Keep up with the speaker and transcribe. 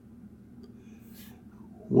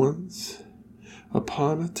Once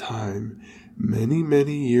upon a time, many,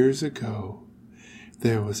 many years ago,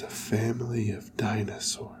 there was a family of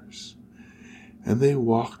dinosaurs, and they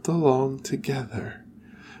walked along together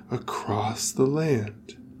across the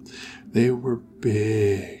land. They were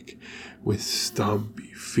big, with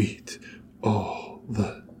stumpy feet all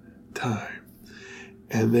the time,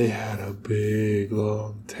 and they had a big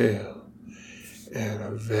long tail and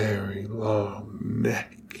a very long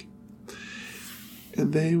neck.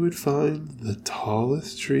 And they would find the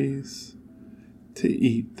tallest trees to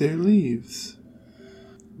eat their leaves.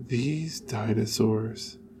 These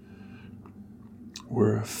dinosaurs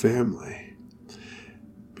were a family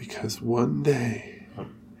because one day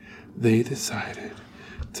they decided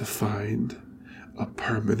to find a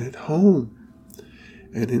permanent home.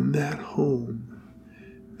 And in that home,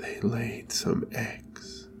 they laid some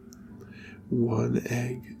eggs. One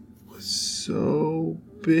egg was so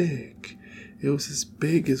big, it was as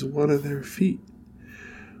big as one of their feet.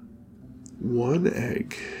 One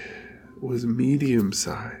egg was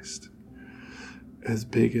medium-sized, as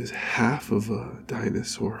big as half of a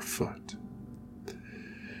dinosaur foot.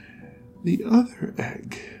 The other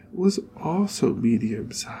egg was also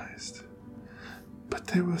medium-sized, but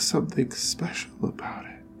there was something special about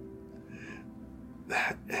it.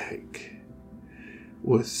 That egg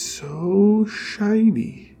was so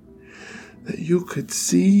shiny that you could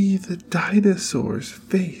see the dinosaur's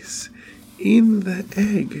face in the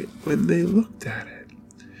egg when they looked at it.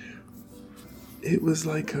 It was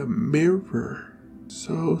like a mirror,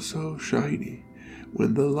 so shiny.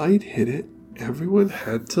 When the light hit it, everyone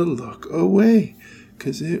had to look away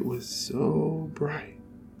because it was so bright.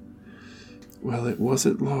 Well, it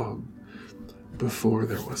wasn't long before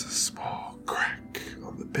there was a small crack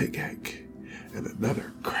on the big egg and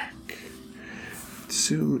another crack.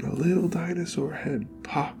 Soon a little dinosaur head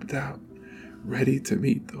popped out, ready to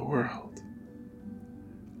meet the world.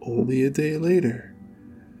 Only a day later,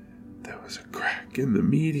 there was a crack in the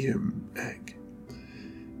medium egg,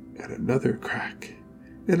 and another crack,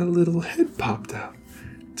 and a little head popped out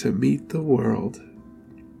to meet the world.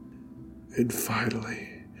 And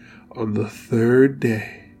finally, on the third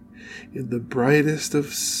day, in the brightest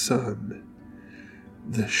of sun,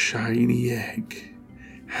 the shiny egg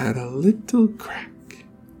had a little crack,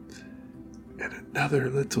 and another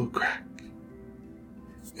little crack.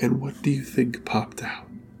 And what do you think popped out?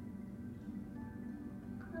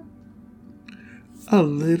 A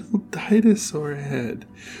little dinosaur head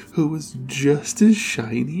who was just as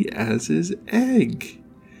shiny as his egg.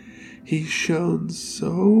 He shone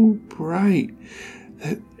so bright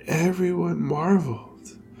that everyone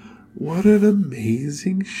marveled. What an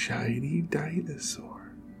amazing shiny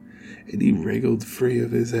dinosaur. And he wriggled free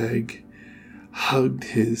of his egg, hugged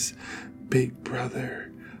his big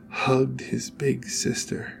brother, hugged his big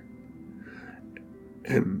sister,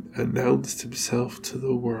 and announced himself to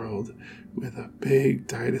the world with a big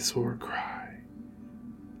dinosaur cry.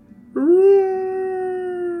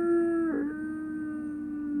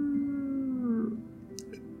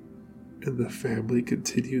 And the family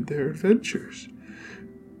continued their adventures.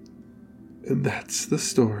 And that's the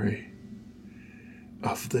story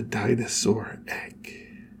of the dinosaur egg.